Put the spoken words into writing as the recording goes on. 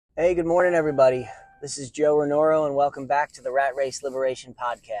Hey, good morning, everybody. This is Joe Renoro, and welcome back to the Rat Race Liberation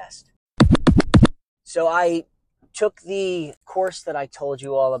Podcast. So I took the course that I told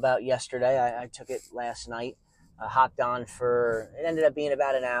you all about yesterday. I took it last night. I hopped on it ended up being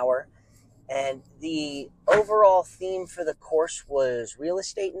about an hour. And the overall theme for the course was real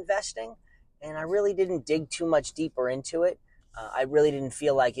estate investing. And I really didn't dig too much deeper into it. I really didn't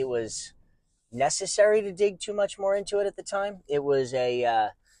feel like it was necessary to dig too much more into it at the time. It was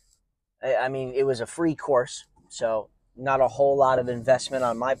it was a free course, so not a whole lot of investment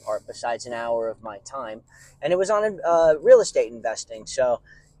on my part besides an hour of my time. And it was on real estate investing. So,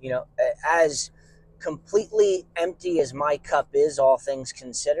 as completely empty as my cup is, all things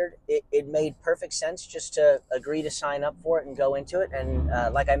considered, it made perfect sense just to agree to sign up for it and go into it. And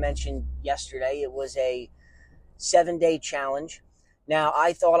like I mentioned yesterday, it was a 7-day challenge. Now,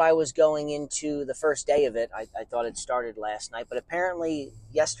 I thought I was going into the first day of it. I thought it started last night, but apparently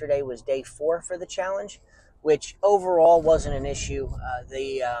yesterday was day 4 for the challenge, which overall wasn't an issue.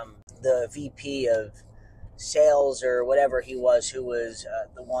 The VP of sales or whatever he was, who was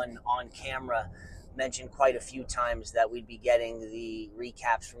the one on camera, mentioned quite a few times that we'd be getting the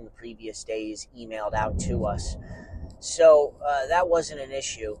recaps from the previous days emailed out to us. So that wasn't an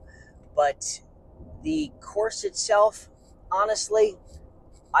issue. But the course itself, honestly,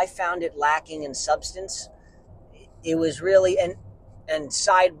 I found it lacking in substance. It was really, and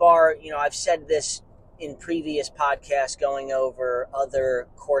sidebar, I've said this in previous podcasts going over other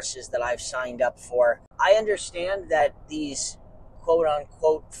courses that I've signed up for. I understand that these quote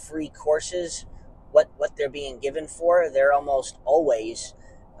unquote free courses, what they're being given for, they're almost always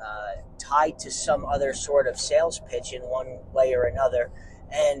tied to some other sort of sales pitch in one way or another.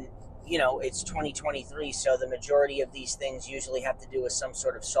 And it's 2023, so the majority of these things usually have to do with some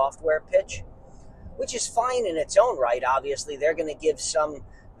sort of software pitch, which is fine in its own right. Obviously, they're going to give some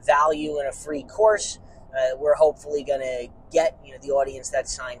value in a free course. We're hopefully going to get the audience that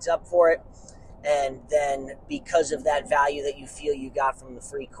signs up for it. And then because of that value that you feel you got from the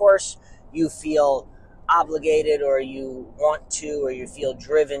free course, you feel obligated, or you want to, or you feel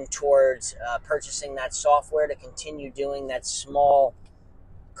driven towards purchasing that software to continue doing that small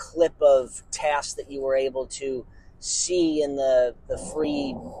clip of tasks that you were able to see in the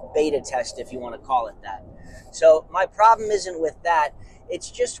free beta test, if you want to call it that. So my problem isn't with that. It's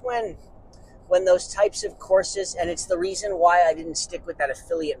just when those types of courses, and it's the reason why I didn't stick with that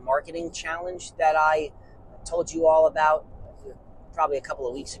affiliate marketing challenge that I told you all about probably a couple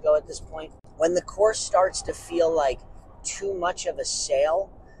of weeks ago at this point. When the course starts to feel like too much of a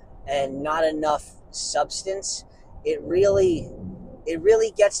sale and not enough substance, it really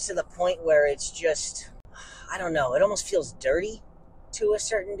gets to the point where it's just, I don't know, it almost feels dirty to a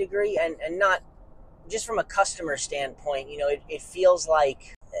certain degree, and not just from a customer standpoint. It feels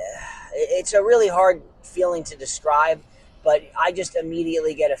like it's a really hard feeling to describe, but I just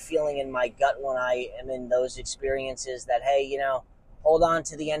immediately get a feeling in my gut when I am in those experiences that, hey, hold on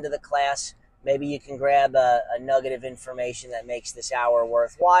to the end of the class. Maybe you can grab a nugget of information that makes this hour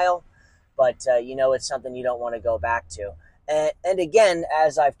worthwhile, but it's something you don't want to go back to. And again,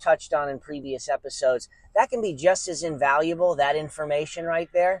 as I've touched on in previous episodes, that can be just as invaluable, that information right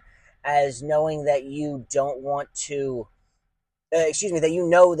there, as knowing that you don't want to, that you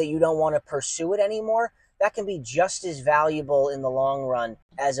know that you don't want to pursue it anymore. That can be just as valuable in the long run,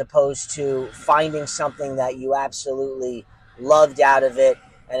 as opposed to finding something that you absolutely loved out of it,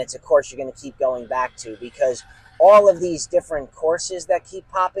 and it's a course you're going to keep going back to. Because all of these different courses that keep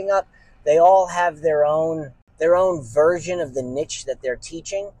popping up, they all have their own version of the niche that they're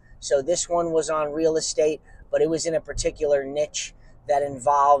teaching. So this one was on real estate, but it was in a particular niche that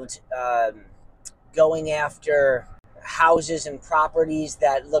involved going after houses and properties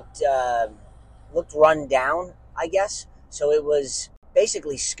that looked run down, I guess. So it was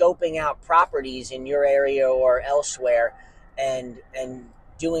basically scoping out properties in your area or elsewhere and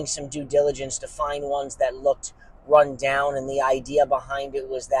doing some due diligence to find ones that looked run down. And the idea behind it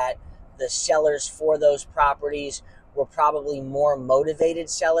was that the sellers for those properties were probably more motivated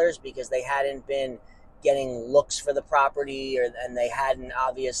sellers because they hadn't been getting looks for the property, and they hadn't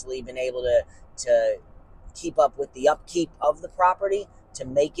obviously been able to keep up with the upkeep of the property to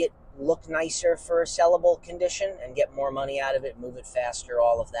make it look nicer for a sellable condition and get more money out of it, move it faster,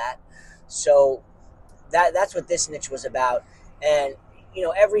 all of that. So that's what this niche was about. And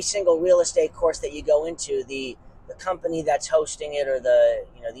every single real estate course that you go into, the company that's hosting it, or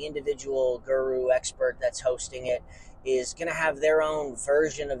the individual guru expert that's hosting it, is going to have their own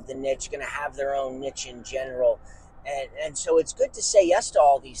version of the niche, going to have their own niche in general. And so it's good to say yes to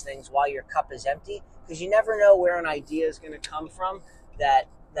all these things while your cup is empty, because you never know where an idea is going to come from that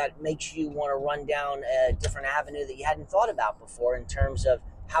that makes you want to run down a different avenue that you hadn't thought about before in terms of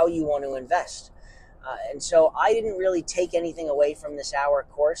how you want to invest. And so I didn't really take anything away from this hour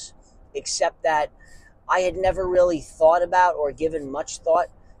course, except that I had never really thought about or given much thought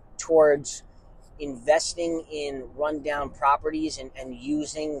towards investing in rundown properties and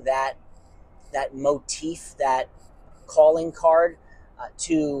using that motif, that calling card,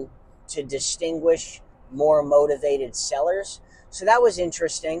 to distinguish more motivated sellers. So that was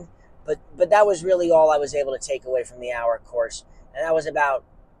interesting, but that was really all I was able to take away from the hour course, and that was about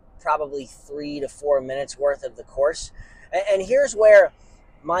probably 3 to 4 minutes worth of the course. And here's where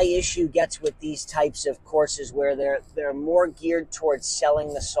my issue gets with these types of courses, where they're more geared towards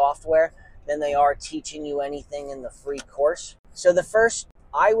selling the software than they are teaching you anything in the free course. So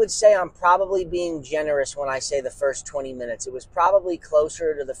I would say I'm probably being generous when I say the first 20 minutes. It was probably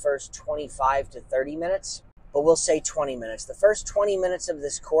closer to the first 25 to 30 minutes, but we'll say 20 minutes. The first 20 minutes of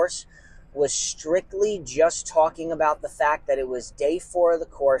this course was strictly just talking about the fact that it was day 4 of the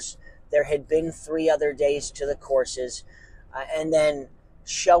course. There had been 3 other days to the courses, and then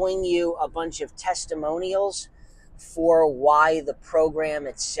showing you a bunch of testimonials for why the program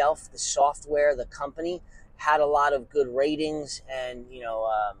itself, the software, the company, had a lot of good ratings. And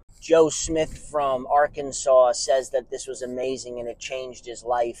Joe Smith from Arkansas says that this was amazing and it changed his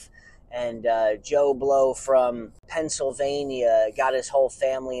life. And Joe Blow from Pennsylvania got his whole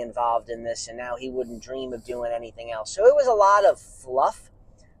family involved in this, and now he wouldn't dream of doing anything else. So it was a lot of fluff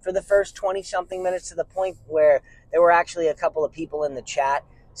for the first 20-something minutes, to the point where there were actually a couple of people in the chat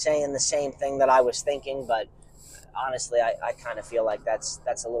saying the same thing that I was thinking. But honestly, I kind of feel like that's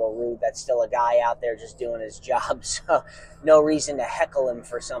a little rude. That's still a guy out there just doing his job, so no reason to heckle him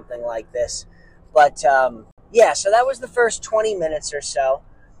for something like this. But so that was the first 20 minutes or so.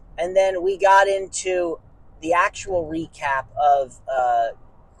 And then we got into the actual recap of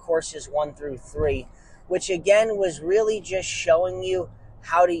courses 1 through 3, which again was really just showing you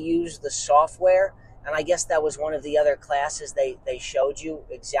how to use the software. And I guess that was one of the other classes. They showed you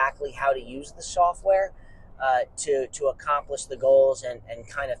exactly how to use the software to accomplish the goals and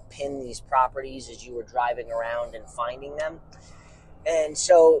kind of pin these properties as you were driving around and finding them. And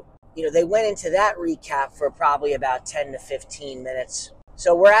so, they went into that recap for probably about 10 to 15 minutes.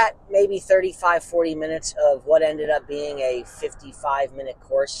 So we're at maybe 35, 40 minutes of what ended up being a 55-minute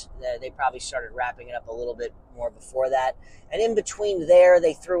course. They probably started wrapping it up a little bit more before that. And in between there,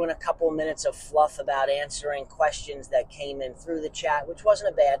 they threw in a couple minutes of fluff about answering questions that came in through the chat, which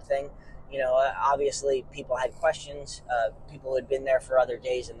wasn't a bad thing. Obviously people had questions, people who had been there for other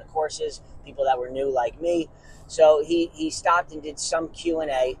days in the courses, people that were new like me. So he stopped and did some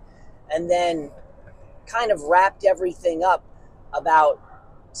Q&A, and then kind of wrapped everything up about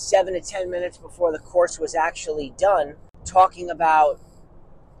 7 to 10 minutes before the course was actually done, talking about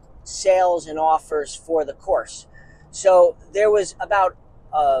sales and offers for the course. So there was about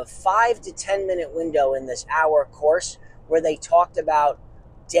a 5 to 10 minute window in this hour course where they talked about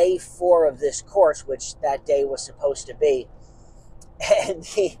day 4 of this course, which that day was supposed to be. And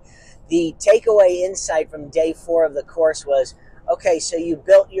the takeaway insight from day 4 of the course was, okay, so you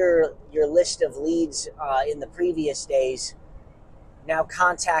built your list of leads in the previous days. Now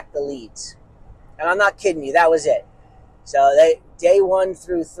contact the leads. And I'm not kidding you, that was it. So day 1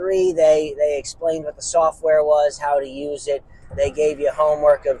 through 3, they explained what the software was, how to use it. They gave you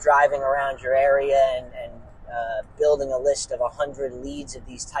homework of driving around your area and building a list of 100 leads of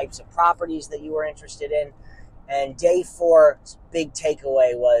these types of properties that you were interested in. And day 4's big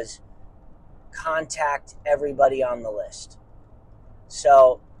takeaway was contact everybody on the list.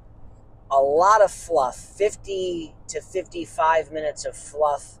 So a lot of fluff, 50 to 55 minutes of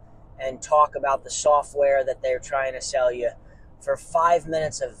fluff and talk about the software that they're trying to sell you for 5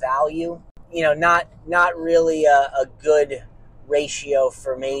 minutes of value. Not really a good ratio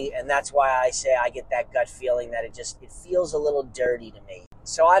for me, and that's why I say I get that gut feeling that it feels a little dirty to me.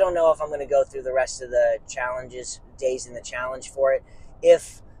 So I don't know if I'm going to go through the rest of the days in the challenge for it.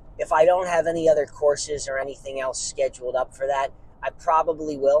 If I don't have any other courses or anything else scheduled up for that, I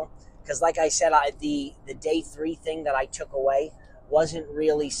probably will. Because like I said, the day 3 thing that I took away wasn't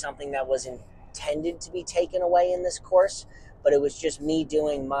really something that was intended to be taken away in this course, but it was just me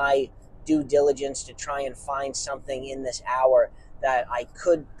doing my due diligence to try and find something in this hour that I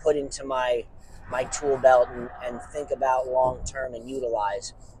could put into my tool belt and think about long term and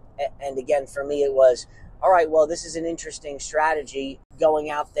utilize. And again, for me, it was, all right, well, this is an interesting strategy, going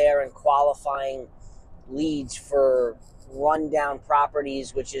out there and qualifying leads for rundown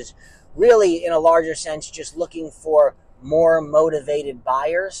properties, which is really, in a larger sense, just looking for more motivated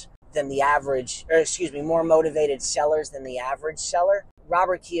buyers than the average, more motivated sellers than the average seller.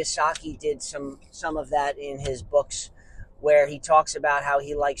 Robert Kiyosaki did some of that in his books, where he talks about how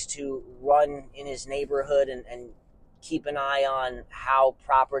he likes to run in his neighborhood and keep an eye on how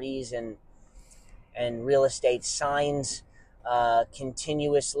properties and real estate signs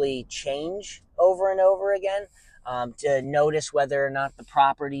continuously change over and over again, to notice whether or not the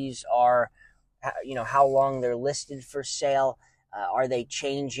properties are, how long they're listed for sale. Are they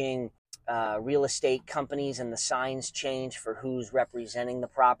changing? Real estate companies and the signs change for who's representing the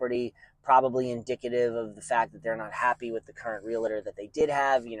property, probably indicative of the fact that they're not happy with the current realtor that they did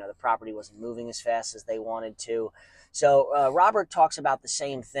have. The property wasn't moving as fast as they wanted to. So Robert talks about the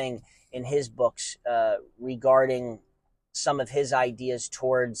same thing in his books regarding some of his ideas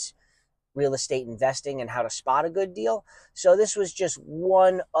towards real estate investing and how to spot a good deal. So this was just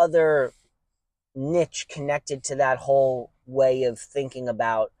one other niche connected to that whole way of thinking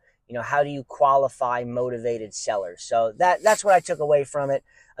about, how do you qualify motivated sellers? So that's what I took away from it.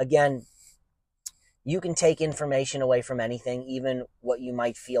 Again, you can take information away from anything, even what you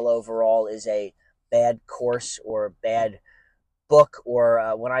might feel overall is a bad course or bad book,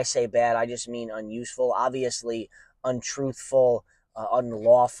 or when I say bad, I just mean unuseful, obviously untruthful,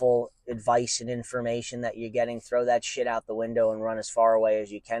 unlawful advice and information that you're getting. Throw that shit out the window and run as far away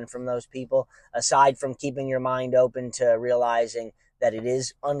as you can from those people, aside from keeping your mind open to realizing that it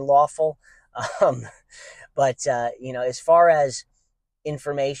is unlawful. But as far as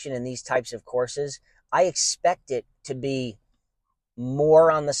information in these types of courses, I expect it to be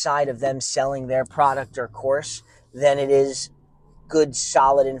more on the side of them selling their product or course than it is good,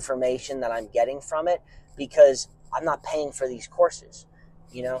 solid information that I'm getting from it, because I'm not paying for these courses.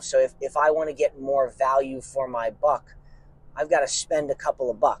 So if I want to get more value for my buck, I've got to spend a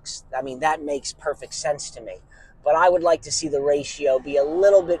couple of bucks. I mean, that makes perfect sense to me. But I would like to see the ratio be a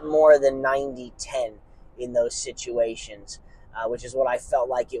little bit more than 90-10 in those situations, which is what I felt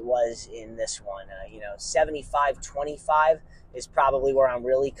like it was in this one. 75-25 is probably where I'm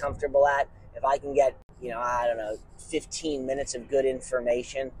really comfortable at. If I can get, 15 minutes of good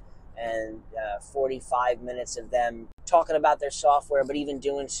information and 45 minutes of them talking about their software, but even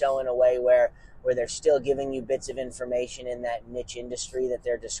doing so in a way where they're still giving you bits of information in that niche industry that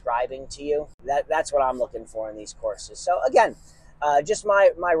they're describing to you. That's what I'm looking for in these courses. So again, just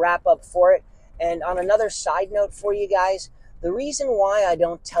my wrap up for it. And on another side note for you guys, the reason why I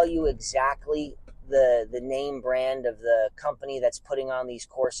don't tell you exactly the name brand of the company that's putting on these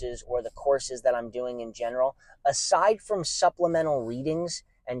courses or the courses that I'm doing in general, aside from supplemental readings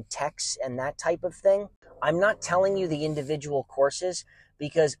and texts and that type of thing, I'm not telling you the individual courses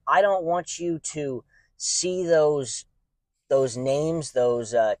because I don't want you to see those names,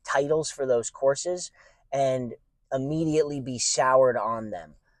 those titles for those courses and immediately be soured on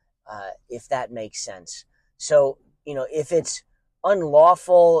them, if that makes sense. So, if it's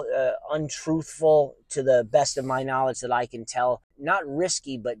unlawful, untruthful to the best of my knowledge that I can tell, not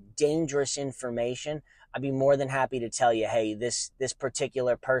risky, but dangerous information, I'd be more than happy to tell you, hey, this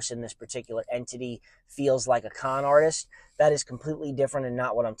particular person, this particular entity feels like a con artist. That is completely different and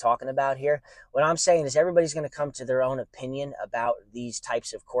not what I'm talking about here. What I'm saying is everybody's going to come to their own opinion about these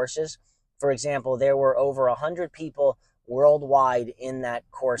types of courses. For example, there were over 100 people worldwide in that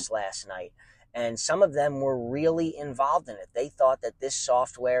course last night, and some of them were really involved in it. They thought that this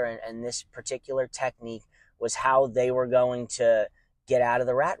software and this particular technique was how they were going to get out of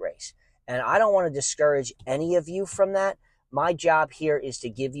the rat race. And I don't want to discourage any of you from that. My job here is to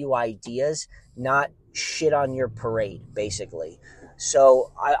give you ideas, not shit on your parade, basically.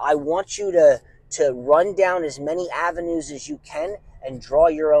 So I want you to run down as many avenues as you can and draw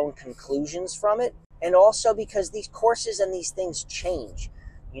your own conclusions from it. And also because these courses and these things change.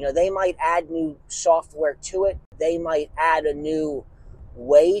 They might add new software to it. They might add a new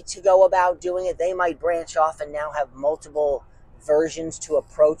way to go about doing it. They might branch off and now have multiple versions to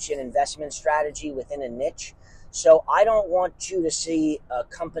approach an investment strategy within a niche. So I don't want you to see a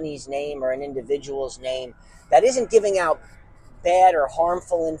company's name or an individual's name that isn't giving out bad or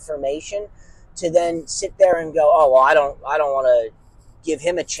harmful information to then sit there and go, oh, well, I don't want to give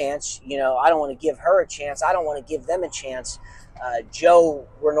him a chance. I don't want to give her a chance. I don't want to give them a chance. Joe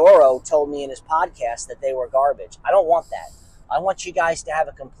Renoro told me in his podcast that they were garbage. I don't want that. I want you guys to have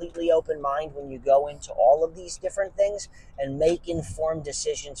a completely open mind when you go into all of these different things and make informed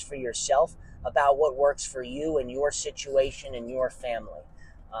decisions for yourself about what works for you and your situation and your family.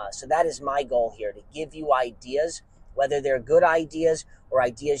 So that is my goal here, to give you ideas, whether they're good ideas or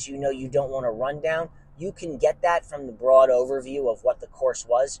ideas you don't want to run down. You can get that from the broad overview of what the course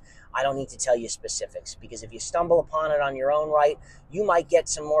was. I don't need to tell you specifics, because if you stumble upon it on your own right, you might get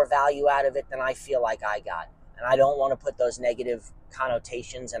some more value out of it than I feel like I got. And I don't want to put those negative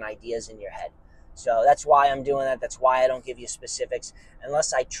connotations and ideas in your head. So that's why I'm doing that. That's why I don't give you specifics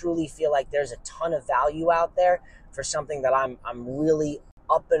unless I truly feel like there's a ton of value out there for something that I'm really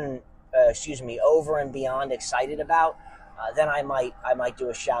over and beyond excited about. Then I might do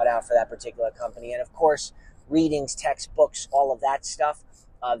a shout out for that particular company. And of course, readings, textbooks, all of that stuff.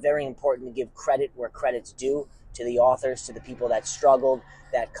 Very important to give credit where credit's due to the authors, to the people that struggled,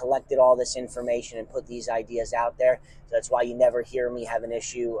 that collected all this information and put these ideas out there. So that's why you never hear me have an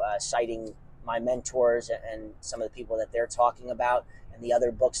issue citing my mentors and some of the people that they're talking about and the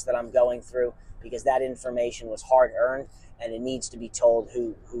other books that I'm going through, because that information was hard earned and it needs to be told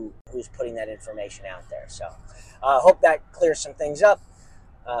who's putting that information out there. So hope that clears some things up.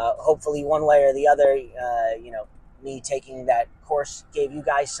 Hopefully one way or the other, me taking that course gave you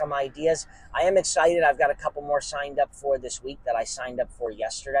guys some ideas. I am excited. I've got a couple more signed up for this week that I signed up for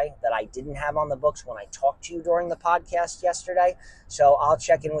yesterday that I didn't have on the books when I talked to you during the podcast yesterday. So I'll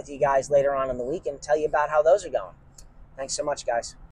check in with you guys later on in the week and tell you about how those are going. Thanks so much, guys.